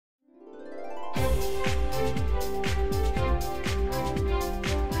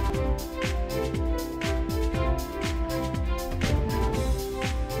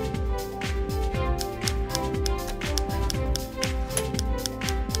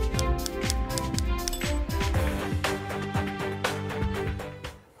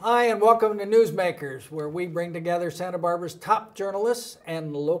Hi, and welcome to Newsmakers, where we bring together Santa Barbara's top journalists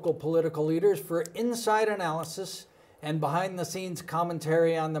and local political leaders for inside analysis and behind-the-scenes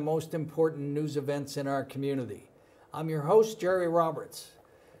commentary on the most important news events in our community. I'm your host, Jerry Roberts.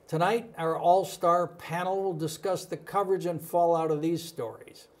 Tonight, our all-star panel will discuss the coverage and fallout of these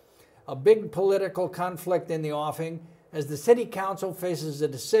stories. A big political conflict in the offing as the City Council faces a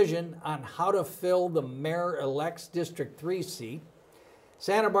decision on how to fill the Mayor-elect's District 3 seat.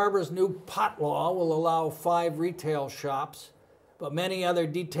 Santa Barbara's new pot law will allow 5 retail shops, but many other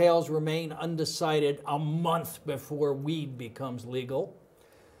details remain undecided a month before weed becomes legal.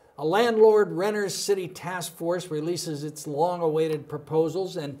 A landlord-renters city task force releases its long-awaited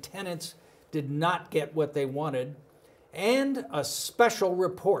proposals, and tenants did not get what they wanted. And a special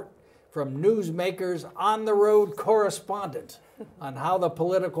report from Newsmakers on-the-road correspondent on how the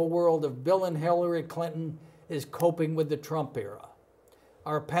political world of Bill and Hillary Clinton is coping with the Trump era.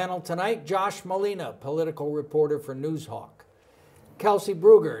 Our panel tonight, Josh Molina, political reporter for Newshawk. Kelsey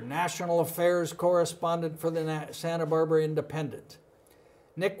Brugger, national affairs correspondent for the Santa Barbara Independent.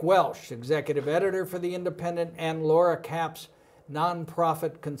 Nick Welsh, executive editor for the Independent, and Laura Capps,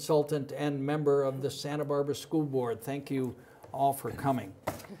 nonprofit consultant and member of the Santa Barbara School Board. Thank you all for coming.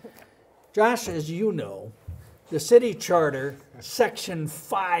 Josh, as you know, the city charter, section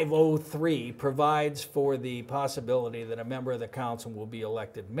 503, provides for the possibility that a member of the council will be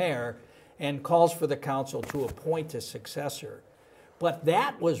elected mayor and calls for the council to appoint a successor. But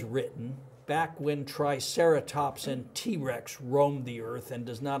that was written back when Triceratops and T-Rex roamed the earth and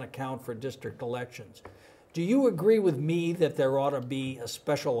does not account for district elections. Do you agree with me that there ought to be a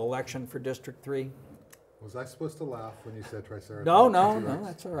special election for District 3? Was I supposed to laugh when you said Triceratops? No,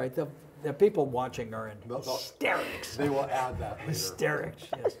 that's all right. The people watching are in hysterics. They will add that later. Hysterics,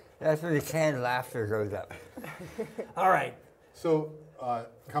 yes. That's when the canned laughter goes up. All right. So,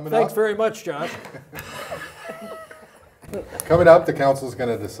 coming Thanks up. very much, Josh. Coming up, the council's going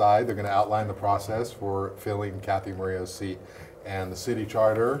to decide. They're going to outline the process for filling Cathy Murillo's seat. And the city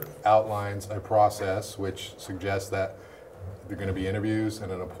charter outlines a process which suggests that there are going to be interviews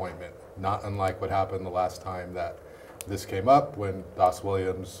and an appointment, not unlike what happened the last time that this came up when Doss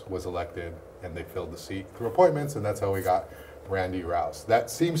Williams was elected and they filled the seat through appointments, and that's how we got Randy Rouse.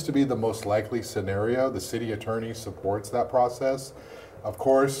 That seems to be the most likely scenario. The city attorney supports that process. Of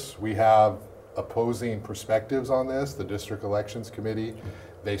course, we have opposing perspectives on this. The District Elections Committee,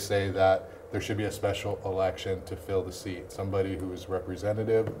 they say that there should be a special election to fill the seat. Somebody who is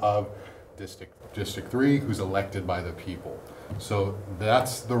representative of District 3 who's elected by the people. So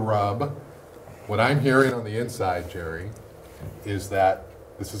that's the rub. What I'm hearing on the inside, Jerry, is that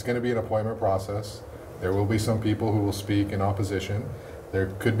this is going to be an appointment process. There will be some people who will speak in opposition. There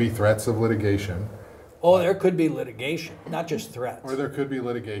could be threats of litigation. Oh, there could be litigation, not just threats. Or there could be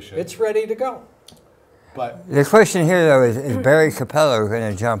litigation. It's ready to go. But The question here, though, is Barry Capello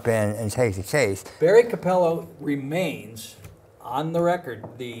going to jump in and take the case? Barry Capello remains, on the record,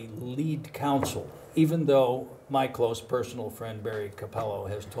 the lead counsel, even though my close personal friend Barry Capello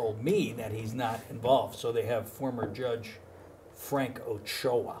has told me that he's not involved. So they have former Judge Frank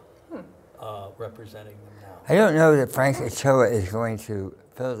Ochoa representing them now. I don't know that Frank Ochoa is going to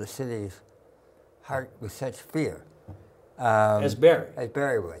fill the city's heart with such fear. As Barry? As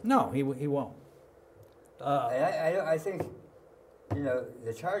Barry would. No, he won't. I think, you know,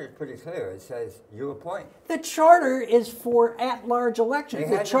 the charter is pretty clear. It says you appoint. The charter is for at-large elections.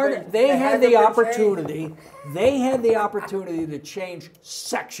 They The charter, they had the opportunity. They had the opportunity to change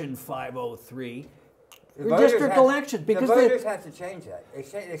Section 503 for district elections because the voters have to change that.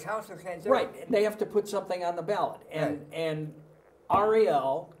 The council can't do it. Right, they have to put something on the ballot, and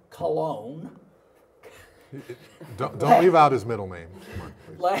Ariel Colon don't leave out his middle name.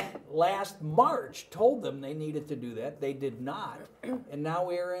 last March told them they needed to do that. They did not, and now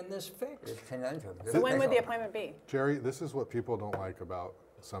we are in this fix. It's conundrum. So when would the appointment be? Jerry, this is what people don't like about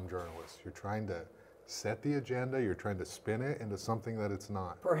some journalists. You're trying to set the agenda, you're trying to spin it into something that it's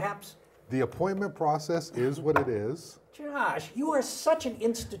not. Perhaps. The appointment process is what it is. Josh, you are such an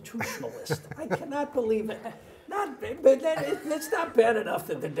institutionalist. I cannot believe it. But it's not bad enough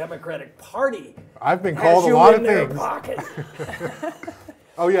that the Democratic Party I've been called a lot of things. Pocket.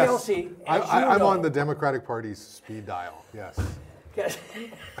 Oh yes, Kelsey, I'm on the Democratic Party's speed dial. Yes.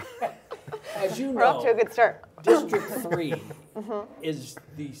 As you know, We're off to a good start. District 3 is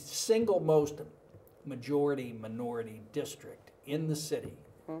the single most minority district in the city.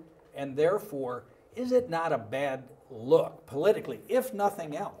 And therefore, is it not a bad look politically, if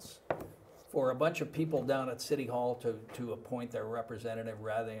nothing else, for a bunch of people down at City Hall to appoint their representative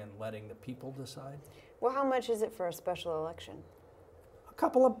rather than letting the people decide? Well, how much is it for a special election?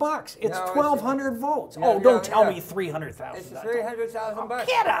 couple of bucks. It's No, 1,200 votes. No, Oh, don't no, tell no. me 300,000. It's $300,000.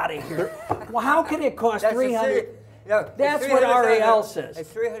 Get out of here. Well, how can it cost That's the 300? city. No, That's it's what $300,000 REL says.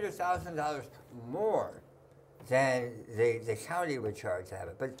 It's $300,000 more than the county would charge to have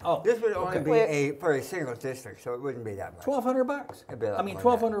it. But Oh, this would only okay. be for a single district, so it wouldn't be that much. $1,200. It'd be a lot I mean,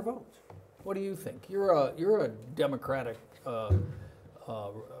 more than 1,200 votes. What do you think? You're a Democratic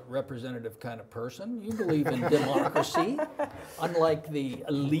representative kind of person. You believe in democracy, unlike the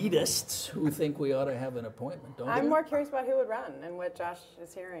elitists who think we ought to have an appointment, don't I'm you? more curious about who would run and what Josh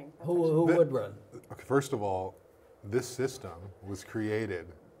is hearing. Who would run? Okay, first of all, this system was created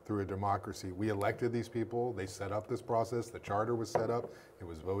through a democracy. We elected these people. They set up this process. The charter was set up. It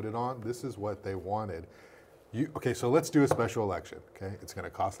was voted on. This is what they wanted. Okay, so let's do a special election. Okay, it's going to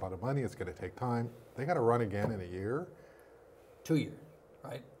cost a lot of money. It's going to take time. They got to run again in a year. 2 years,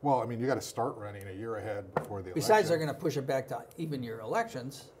 right? Well, I mean, you got to start running a year ahead before the Besides, they're election. going to push it back to even your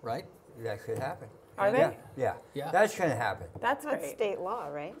elections, right? That could happen. Are they? Yeah, yeah. Yeah. That's going to happen. That's That's great. state law,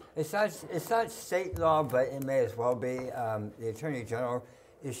 right? It's not state law, but it may as well be. The Attorney General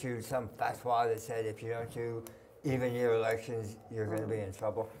issued some fatwa that said if you don't do even year elections, you're going to be in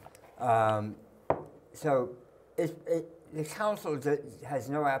trouble. So the council has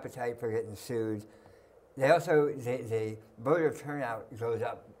no appetite for getting sued. They also, the voter turnout goes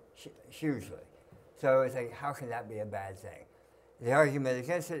up hugely. So it's like, how can that be a bad thing? The argument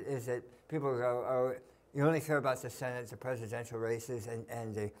against it is that people go, oh, you only care about the Senate, the presidential races,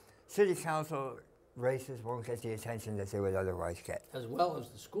 and the city council races won't get the attention that they would otherwise get. As well as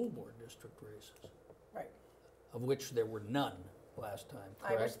the school board district races, Right. of which there were none last time,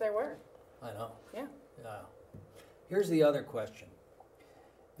 I wish correct? there were. I know. Yeah. Yeah. Here's the other question.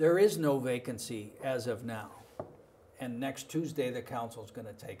 There is no vacancy as of now. And next Tuesday, the council's going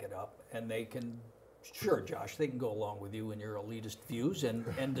to take it up. And they can, sure, Josh, they can go along with you and your elitist views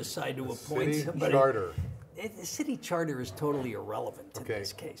and decide to appoint City somebody. charter. The city charter is totally irrelevant in Okay,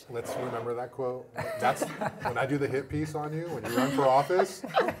 this case. let's remember that quote. That's when I do the hit piece on you, when you run for office,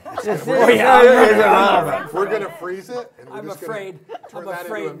 we're going to freeze it, and we're I'm just afraid, going I'm to turn that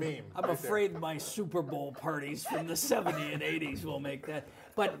afraid, into a meme. I'm right there. afraid my Super Bowl parties from the 70s and 80s will make that.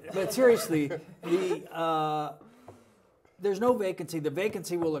 But seriously, there's no vacancy. The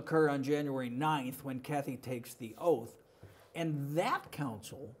vacancy will occur on January 9th when Cathy takes the oath. And that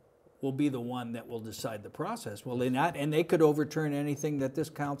council will be the one that will decide the process, will they not? And they could overturn anything that this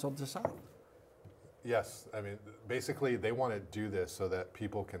council decides. Yes, I mean, basically, they want to do this so that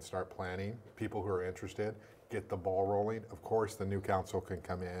people can start planning, people who are interested, get the ball rolling. Of course, the new council can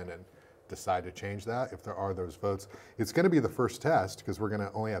come in and decide to change that if there are those votes. It's going to be the first test because we're going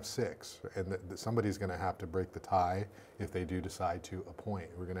to only have 6, and somebody's going to have to break the tie if they do decide to appoint.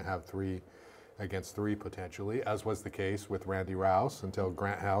 We're going to have 3 against 3 potentially, as was the case with Randy Rouse until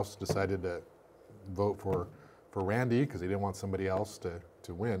Grant House decided to vote for Randy because he didn't want somebody else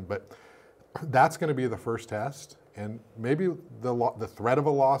to win. But that's going to be the first test, and maybe the threat of a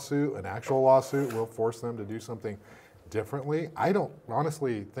lawsuit, an actual lawsuit, will force them to do something differently. I don't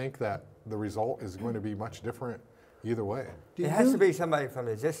honestly think that the result is going to be much different either way. It has to be somebody from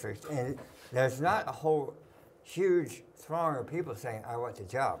the district, and there's not a whole huge throng of people saying, I want the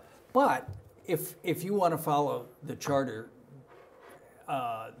job. But if you want to follow the charter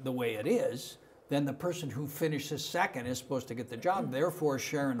the way it is, then the person who finishes second is supposed to get the job. Therefore,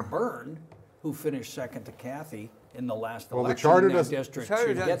 Sharon Byrne, who finished second to Cathy in the last Well, the election charter in that doesn't- district, The charter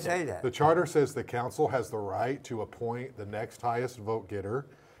should doesn't get say there. that. The charter says the council has the right to appoint the next highest vote getter.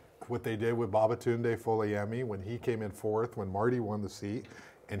 What they did with Babatunde Foleyemi when he came in 4th, when Marty won the seat,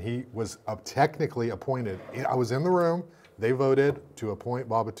 and he was technically appointed. I was in the room. They voted to appoint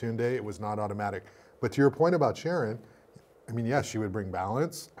Babatunde. It was not automatic. But to your point about Sharon, I mean, yes, she would bring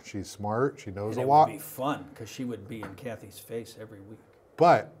balance. She's smart. She knows And a it lot. would be fun because she would be in Cathy's face every week.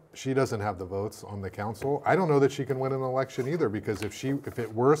 But she doesn't have the votes on the council. I don't know that she can win an election either, because if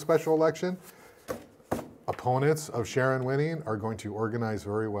it were a special election, opponents of Sharon winning are going to organize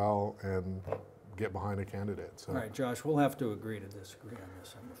very well and get behind a candidate. So, All right, Josh, we'll have to agree to disagree on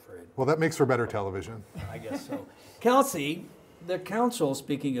this, I'm afraid. well, that makes for better television. I guess so. Kelsey, the council,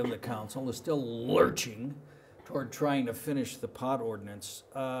 speaking of the council, is still lurching toward trying to finish the pot ordinance.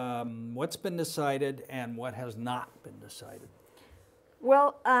 What's been decided and what has not been decided?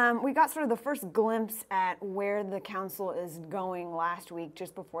 Well, we got sort of the first glimpse at where the council is going last week,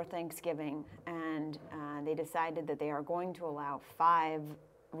 just before Thanksgiving, and they decided that they are going to allow 5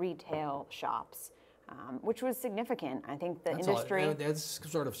 retail shops which was significant. I think the That's industry. that's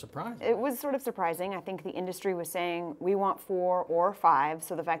sort of surprising. It was sort of surprising. I think the industry was saying we want 4 or 5.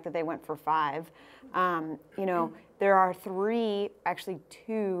 So the fact that they went for 5, there are 3, actually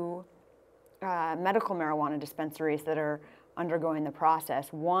 2 medical marijuana dispensaries that are undergoing the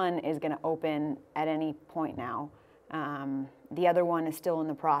process. One is going to open at any point now. The other one is still in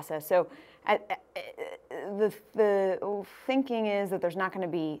the process. So the thinking is that there's not going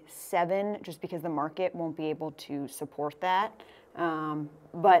to be 7 just because the market won't be able to support that.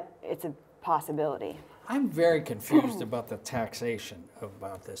 But it's a possibility. I'm very confused about the taxation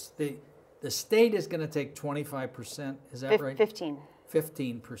about this. The state is going to take 25%, is that right? 15.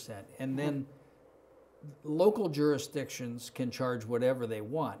 15%. And then local jurisdictions can charge whatever they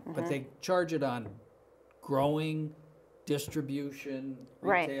want, but they charge it on growing, distribution,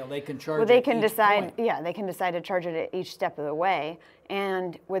 retail. Right. They can charge Well, they it can each decide. point. Yeah, they can decide to charge it at each step of the way.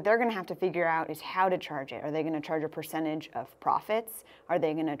 And what they're going to have to figure out is how to charge it. Are they going to charge a percentage of profits? Are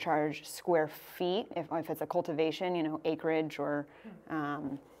they going to charge square feet if it's a cultivation, acreage or,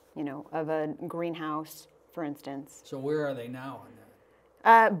 of a greenhouse, for instance? So where are they now on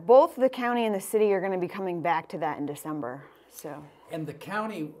that? Both the county and the city are going to be coming back to that in December. So. And the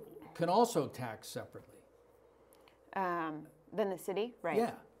county can also tax separately. Than the city, right?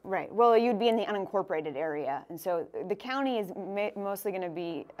 Yeah. Right. Well, you'd be in the unincorporated area, and so the county is mostly going to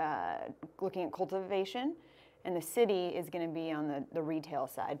be looking at cultivation, and the city is going to be on the retail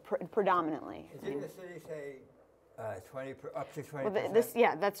side predominantly. Didn't the city say 20 up to 20%?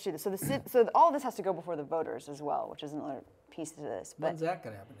 Well, that's true. So all of this has to go before the voters as well, which is another piece to this. But When's that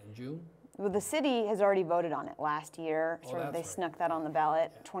going to happen? In June? well, the city has already voted on it last year. Oh, Sort of, that's they right. snuck that on the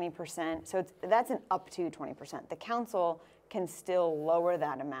ballot, 20%. So that's an up to 20%. The council can still lower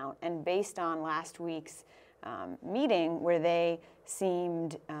that amount. And based on last week's meeting, where they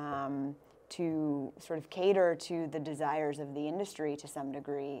seemed to sort of cater to the desires of the industry to some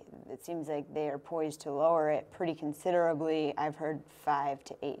degree, it seems like they are poised to lower it pretty considerably. I've heard 5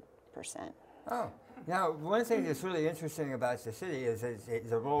 to 8%. Oh. Now, one thing that's really interesting about the city is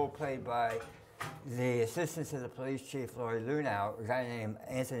the role played by the assistant to the police chief, Lori Lunau, a guy named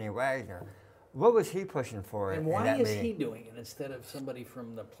Anthony Wagner. What was he pushing for And in why that is meeting? he doing it instead of somebody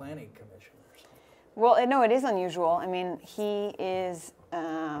from the planning commission or something? Well, no, it is unusual. I mean, he is,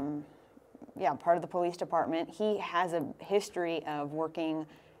 part of the police department. He has a history of working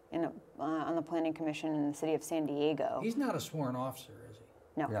on the planning commission in the city of San Diego. He's not a sworn officer, is he?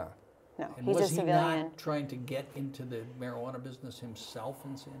 No, No. And he's a was he civilian. not trying to get into the marijuana business himself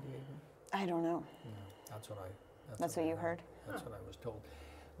in San Diego? I don't know. That's what That's what you heard? That's what I was told.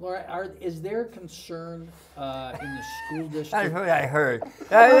 Laura, is there concern in the school That's district? what I heard.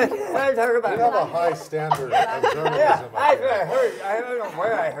 I talk about. We have a high standard of journalism. Yeah, up that's here. what I heard. I don't know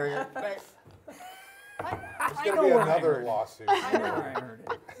where I heard it, but There's going to be another lawsuit. I know where I heard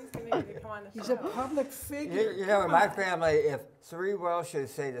it. He's going to come on the He's show. a public figure. you know, in my family, if 3 Welshes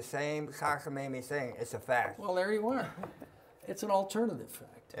say the same cockamamie thing, it's a fact. Well, there you are. It's an alternative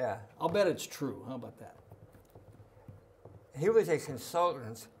fact. Yeah. I'll bet it's true. How about that? He was a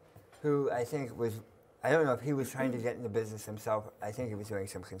consultant who I think was, I don't know if he was trying to get in the business himself. I think he was doing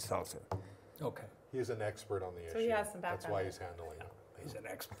some consulting. Okay. He's an expert on the issue. So he has some That's background. why he's handling it. He's an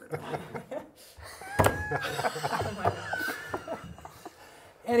expert.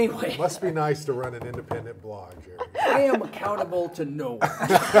 Anyway, Must be nice to run an independent blog, Jerry. I am accountable to no one.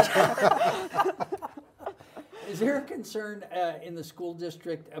 Is there a concern in the school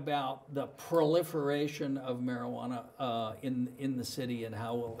district about the proliferation of marijuana in the city and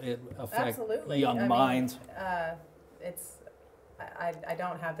how will it affect Absolutely. young I mean, minds? I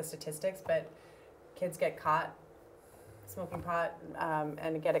don't have the statistics, but kids get caught smoking pot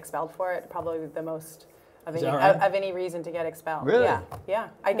and get expelled for it. Probably the most of Is any, that right? of any reason to get expelled. Really? Yeah.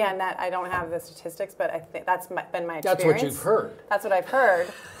 Again, that I don't have the statistics, but I think that's been my experience. That's what you've heard. That's what I've heard.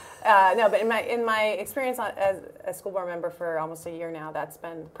 No, but in my experience as a school board member for almost a year now, that's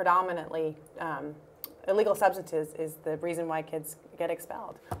been predominantly illegal substances is the reason why kids get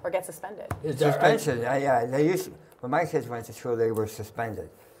expelled or get suspended. Is that Suspension, yeah. They used to, when my kids went to school, they were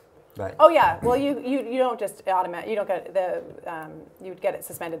suspended. But Oh yeah, well you don't just you don't get the you'd get it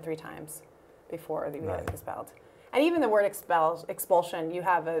suspended 3 times before you Right. get expelled. And even the word expulsion, you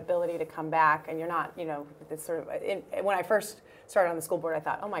have the ability to come back, and you're not, it's sort of. When I first started on the school board, I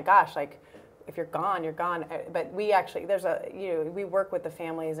thought, oh my gosh, like gone, you're gone. But we actually, we work with the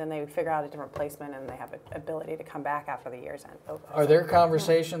families and they figure out a different placement and they have an ability to come back after the year's end. Are there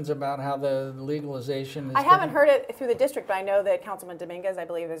conversations about how the legalization is I haven't heard it through the district, but I know that Councilman Dominguez, I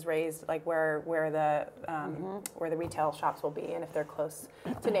believe, has raised like where the retail shops will be and if they're close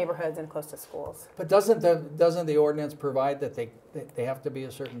to neighborhoods and close to schools. But doesn't the ordinance provide that they have to be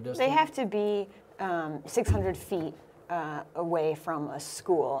a certain distance? They have to be 600 feet away from a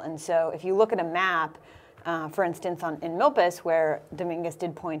school. And so if you look at a map, for instance, in Milpas, where Dominguez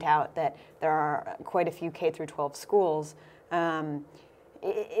did point out that there are quite a few K through 12 schools,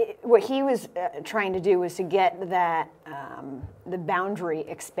 what he was trying to do was to get that the boundary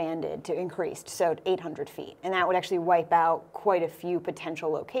expanded to increased, so 800 feet. And that would actually wipe out quite a few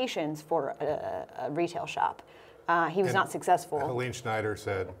potential locations for a retail shop. He was not successful. Helene Schneider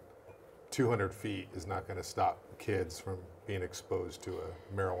said 200 feet is not going to stop kids from being exposed to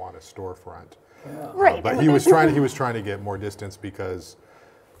a marijuana storefront. Yeah. Right. But he was trying to get more distance because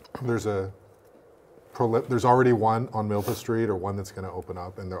there's already one on Milpa Street or one that's going to open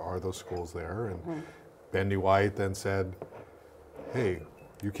up, and there are those schools there. And Bendy White then said, "Hey,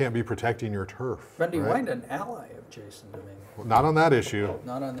 you can't be protecting your turf." Bendy right? White, an ally of Jason Dominguez. Well, not on that issue.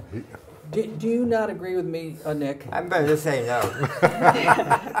 Not on. Do you not agree with me, Nick? I'm going to say no.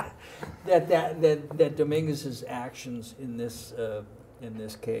 that Dominguez's actions in this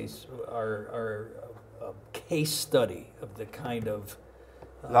case are a case study of the kind of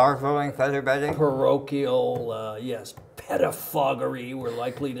log rolling, feather bedding, parochial, pedophagy we're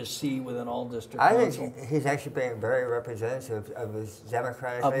likely to see within all district I council. think he's actually being very representative of his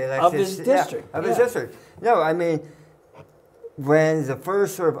democratically elected of his district. Yeah, of his district. No, I mean, when the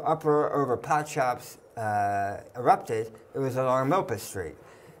first sort of uproar over pot shops erupted, it was along Milpas Street.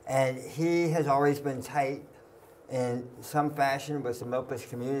 And he has always been tight in some fashion with the Milpas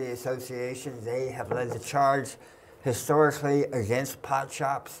Community Association. They have led the charge historically against pot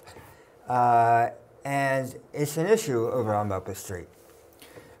shops. And it's an issue over on Milpas Street.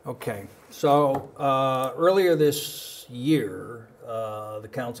 Okay, so earlier this year, the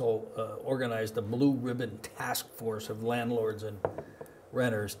council organized a blue ribbon task force of landlords and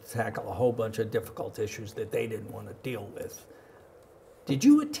renters to tackle a whole bunch of difficult issues that they didn't want to deal with. Did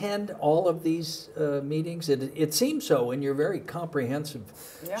you attend all of these meetings? It seems so in your very comprehensive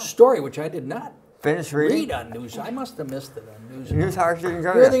story, which I did not Finish read on news. I must have missed it on news. Newsmakers didn't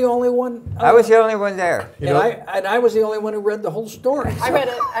go You're there. the only one. I was the only one there. And I was the only one who read the whole story. I read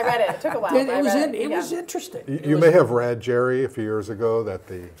it. It took a while. It was interesting. You may have read, Jerry, a few years ago that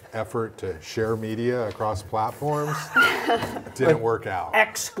the effort to share media across platforms didn't work out.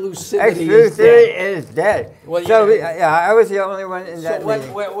 Exclusivity is dead. Well, so I was the only one in that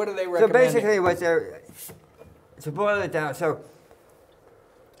meeting. What do they recommend? So basically, to boil it down,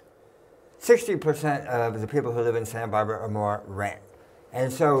 60% of the people who live in Santa Barbara or more rent.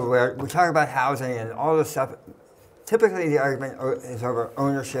 And so we talk about housing and all this stuff. Typically, the argument is over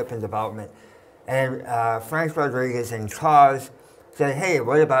ownership and development. And Frank Rodriguez and Cause said, hey,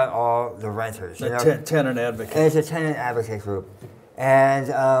 what about all the renters? Tenant advocate. And it's a tenant advocate group. And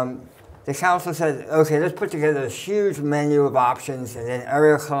the council said, okay, let's put together this huge menu of options. And then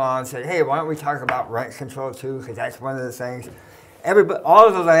Ariel Calan said, hey, why don't we talk about rent control too? Because that's one of the things. All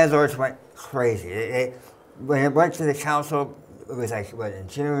of the landlords went crazy. When it went to the council, it was like, in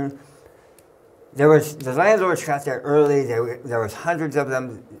June? The landlords got there early. There was hundreds of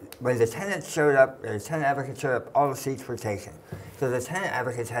them. When the tenants showed up, the tenant advocates showed up, all the seats were taken. So the tenant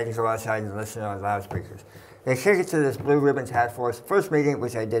advocates had to go outside and listen on loudspeakers. They kicked it to this blue ribbon task force. First meeting,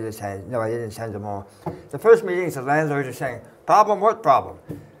 which I did attend. No, I didn't attend them all. The first meeting, the landlords are saying, problem? What problem?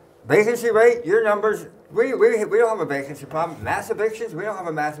 Vacancy rate, your numbers. We don't have a vacancy problem. Mass evictions, we don't have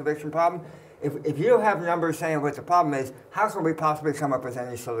a mass eviction problem. If you don't have numbers saying what the problem is, how can we possibly come up with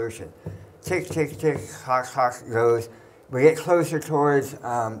any solution? Tick, tick, tick, clock, clock goes. We get closer towards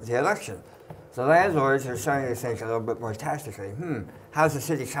the election. The landlords are starting to think a little bit more tactically. How's the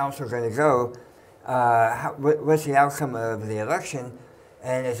city council going to go? What's the outcome of the election?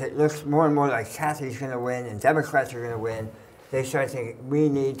 And as it looks more and more like Cathy's going to win and Democrats are going to win, they start thinking, we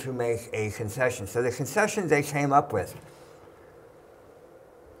need to make a concession. So the concession they came up with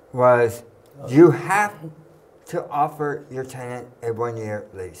was, you have to offer your tenant a 1-year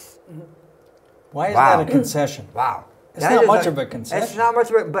lease. Why is that a concession? Wow. It's not much of a concession. It's not much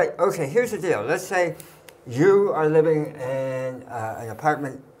of it, but okay, here's the deal. Let's say you are living in an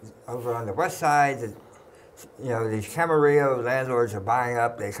apartment over on the west side. These Camarillo landlords are buying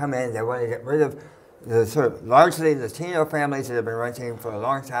up. They come in, they want to get rid of the sort of largely Latino families that have been renting for a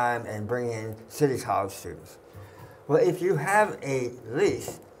long time and bring in city college students. Well, if you have a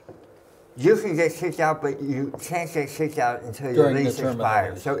lease, you can get kicked out, but you can't get kicked out until your During the lease term of the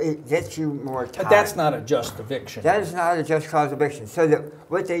expires. lease. So it gets you more time. But that's not a just eviction. That is not a just cause eviction. So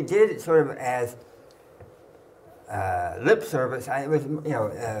what they did sort of as lip service, it was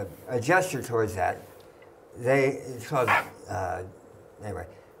a gesture towards that. It's called anyway.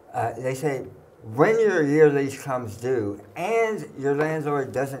 They say when your year lease comes due and your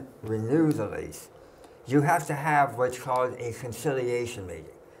landlord doesn't renew the lease, you have to have what's called a conciliation meeting.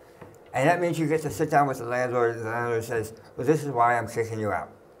 And that means you get to sit down with the landlord, and the landlord says, well, this is why I'm kicking you out,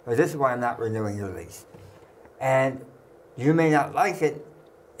 or this is why I'm not renewing your lease. And you may not like it,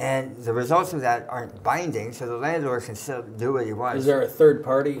 and the results of that aren't binding, so the landlord can still do what he wants. Is there a third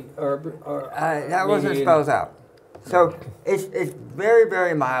party? That wasn't spelled out. So it's very,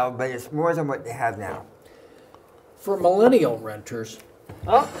 very mild, but it's more than what they have now. For millennial renters,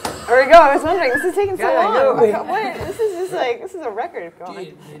 Oh, there we go. I was wondering, this is taking so Yeah, I long. know. What? This is just like, this is a record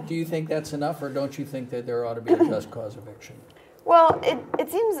going. do you think that's enough, or don't you think that there ought to be a just cause eviction? Well, it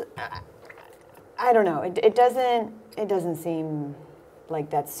seems, I don't know. It doesn't seem like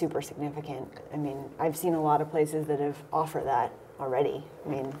that's super significant. I mean, I've seen a lot of places that have offered that already. I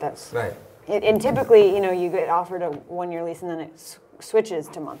mean, that's Right. And typically, you get offered a one-year lease and then it switches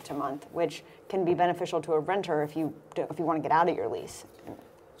to month, which can be beneficial to a renter if you want to get out of your lease.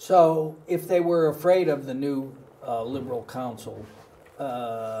 So, if they were afraid of the new liberal council,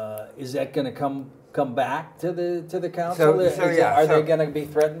 is that going to come back to the council? Are they going to be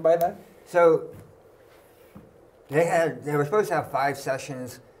threatened by that? So they were supposed to have 5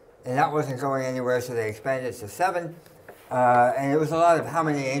 sessions, and that wasn't going anywhere, so they expanded it to 7. And it was a lot of how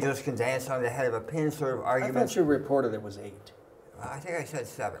many angels can dance on the head of a pin sort of I argument. thought you reported it was 8. I think I said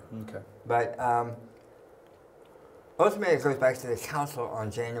 7. Okay. But ultimately, it goes back to the council on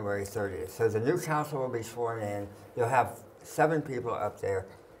January 30th. So the new council will be sworn in. You'll have 7 people up there.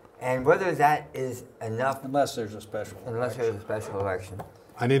 And whether that is enough, Unless there's a special unless election. there's a special election.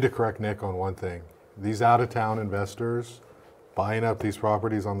 I need to correct Nick on one thing. These out-of-town investors buying up these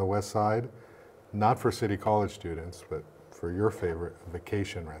properties on the west side, not for City College students, but for your favorite,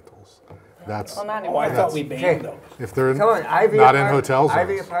 vacation rentals. That's Well, not Oh, I anymore. thought we banned those. if they're Come on, Ivy not in Apart- hotel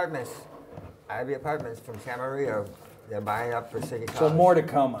Ivy zones. Apartments from Camarillo. They're buying up for City So College. more to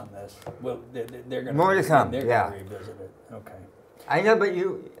come on this. Well, they're going More to come, They're yeah. going to revisit it. Okay. I know, but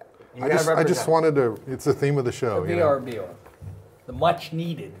you I gotta just represent. wanted to, it's the theme of the show. The you know? VRBO. The much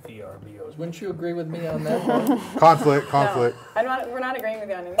needed VRBOs. Wouldn't you agree with me on that? Conflict. We're not agreeing with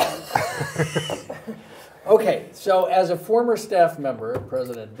you on anything. Okay, so as a former staff member of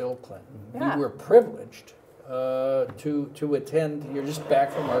President Bill Clinton, Yeah. we were privileged to attend, you're just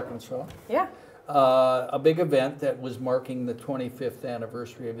back from Arkansas, Yeah. a big event that was marking the 25th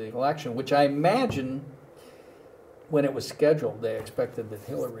anniversary of the election, which I imagine when it was scheduled, they expected that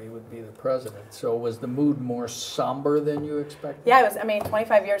Hillary would be the president. So was the mood more somber than you expected? Yeah, it was,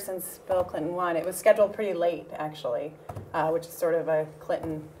 25 years since Bill Clinton won. It was scheduled pretty late, actually, which is sort of a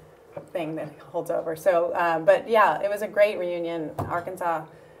Clinton thing that holds over. So, but yeah, it was a great reunion. Arkansas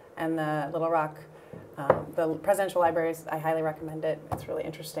and the Little Rock, the presidential libraries, I highly recommend it. It's really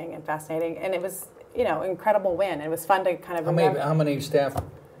interesting and fascinating. And it was, incredible win. It was fun to kind of remember. How many staff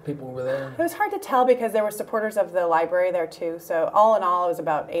people were there? It was hard to tell because there were supporters of the library there too. So all in all, it was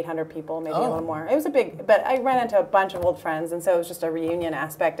about 800 people, maybe a little more. It was a big, but I ran into a bunch of old friends, and so it was just a reunion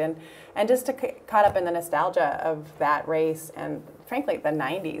aspect, and just to caught up in the nostalgia of that race, and frankly, the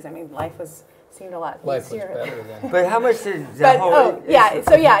 90s. I mean, seemed a lot Life was easier. better then. But how much did the But whole?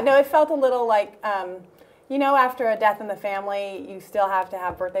 it felt a little like. After a death in the family, you still have to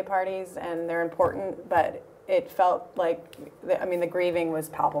have birthday parties, and they're important, but it felt like, the grieving was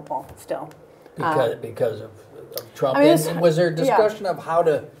palpable still. Because of Trump. I mean, And was there discussion of how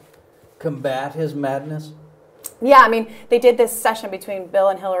to combat his madness? Yeah, they did this session between Bill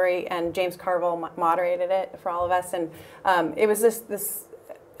and Hillary, and James Carville moderated it for all of us, and it was this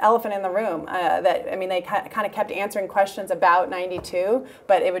elephant in the room they kind of kept answering questions about 92,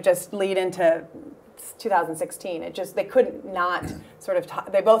 but it would just lead into 2016. They couldn't not sort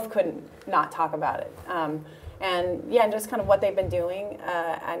of they both couldn't not talk about it. And just kind of what they've been doing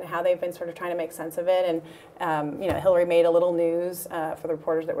and how they've been sort of trying to make sense of it. And Hillary made a little news for the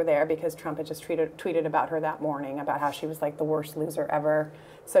reporters that were there because Trump had just tweeted about her that morning about how she was like the worst loser ever.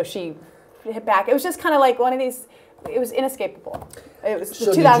 So she hit back. It was just kind of like one of these. It was inescapable. It was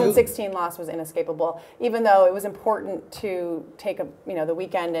the 2016 loss was inescapable, even though it was important to take the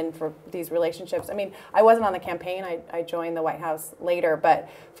weekend in for these relationships. I wasn't on the campaign. I joined the White House later, but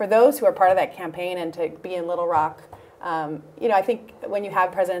for those who are part of that campaign and to be in Little Rock You know, I think when you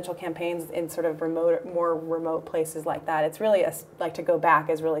have presidential campaigns in sort of more remote places like that, it's really like to go back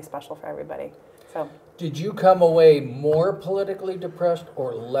is really special for everybody. So. Did you come away more politically depressed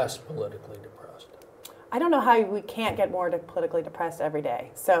or less politically depressed? I don't know how we can't get more politically depressed every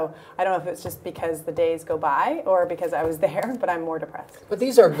day. So I don't know if it's just because the days go by or because I was there, but I'm more depressed. But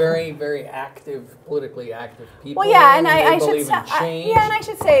these are very, very active, politically active people. Well, yeah, and they I believe should in change. yeah, and I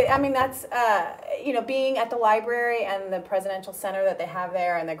should say, I mean, that's you know, being at the library and the presidential center that they have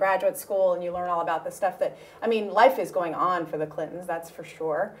there, and the graduate school, and you learn all about the stuff that, I mean, life is going on for the Clintons, that's for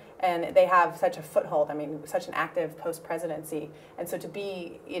sure, and they have such a foothold. I mean, such an active post-presidency, and so to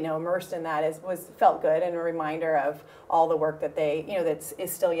be, you know, immersed in that felt good, and a reminder of all the work that they, you know, that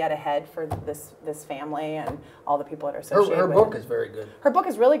is still yet ahead for this family and all the people that are associated her with book it. is very good. Her book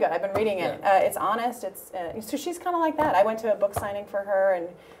is really good. I've been reading it. Yeah. It's honest. It's so she's kind of like that. I went to a book signing for her, and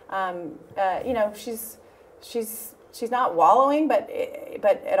you know, she's not wallowing, but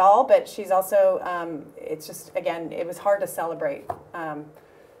at all. But she's also. It's just, again, it was hard to celebrate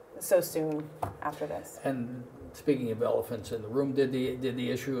so soon after this. And speaking of elephants in the room, did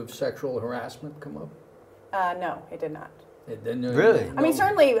the issue of sexual harassment come up? No, it did not. It didn't. Really? No. I mean,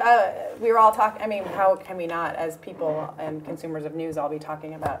 certainly, we were all talking. I mean, how can we not, as people and consumers of news, all be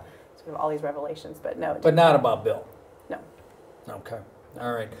talking about sort of all these revelations? But no. But not about Bill. No. Okay.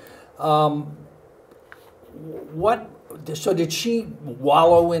 All right. So did she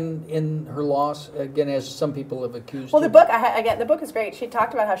wallow in her loss again, as some people have accused? Well, her? the book, again, the book is great. She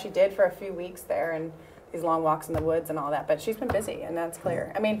talked about how she did for a few weeks there and these long walks in the woods and all that. But she's been busy, and that's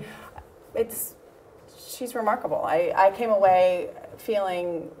clear. I mean, she's remarkable. I came away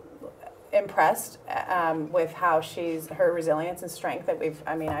feeling impressed with how her resilience and strength that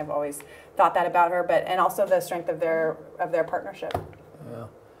I've always thought that about her, and also the strength of their partnership. Yeah.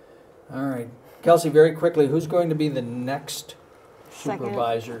 All right. Kelsey, very quickly, who's going to be the next Second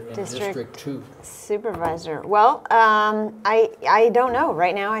supervisor in District 2? Supervisor. Well, I don't know.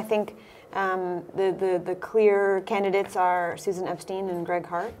 Right now, I think the clear candidates are Susan Epstein and Greg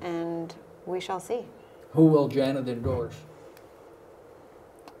Hart, and we shall see. Who will Janet endorse?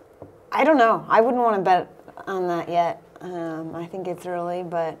 I don't know. I wouldn't want to bet on that yet. I think it's early,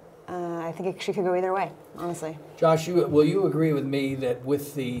 but I think she could go either way, honestly. Josh, will you agree with me that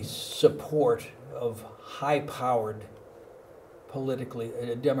with the support of high-powered, politically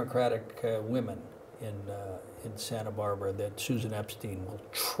Democratic women in Santa Barbara, that Susan Epstein will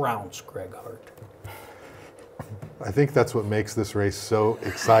trounce Greg Hart? I think that's what makes this race so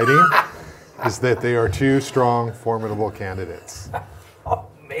exciting, is that they are two strong, formidable candidates. Oh,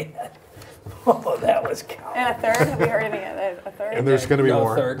 man. Oh, that was cow. And a third? Have we heard anything? A third? And there's going to be No,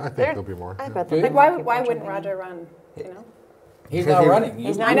 more. third. I think there'll be more. I bet Do you? they'll Why wouldn't Roger run? You know? He's Because not he- running.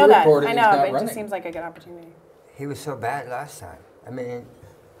 He's You not- I know that. reported I he's know, not but it running. just seems like a good opportunity. He was so bad last time. I mean,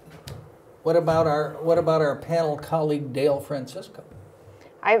 What about our panel colleague Dale Francisco?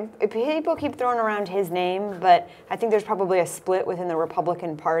 People keep throwing around his name, but I think there's probably a split within the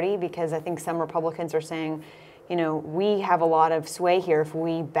Republican Party, because I think some Republicans are saying, you know, we have a lot of sway here if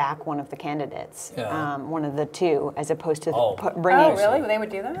we back one of the candidates, Yeah. one of the two, as opposed to bringing. Oh, really? They would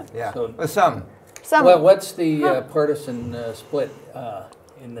do that? yeah. So- Well, some. What's the partisan split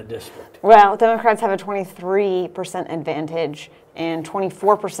in the district? Well, Democrats have a 23% advantage, and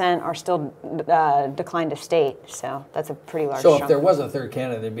 24% are still declined to state. So that's a pretty large So chunk. if there was a third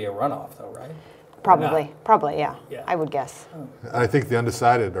candidate, there'd be a runoff, though, right? Probably, yeah. Yeah. I would guess. I think the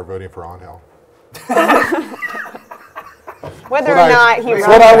undecided are voting for Angel. Whether or not he That's runs.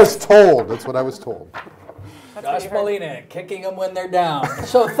 what I was told. That's what I was told. That's what Josh you heard. Molina, kicking them when they're down.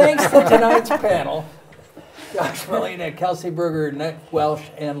 So thanks to tonight's panel, Josh Molina, Kelsey Brugger, Nick Welsh,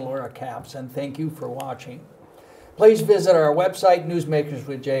 and Laura Capps, and thank you for watching. Please visit our website,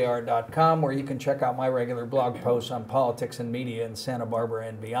 newsmakerswithjr.com, where you can check out my regular blog posts on politics and media in Santa Barbara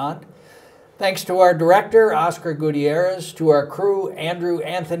and beyond. Thanks to our director, Oscar Gutierrez, to our crew, Andrew,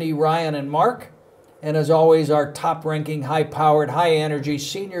 Anthony, Ryan, and Mark, and as always, our top-ranking, high-powered, high-energy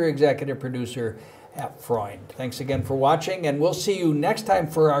senior executive producer, Freund. Thanks again for watching, and we'll see you next time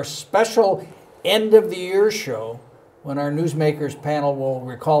for our special end-of-the-year show, when our Newsmakers panel will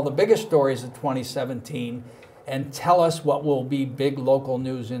recall the biggest stories of 2017 and tell us what will be big local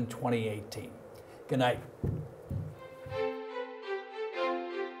news in 2018. Good night.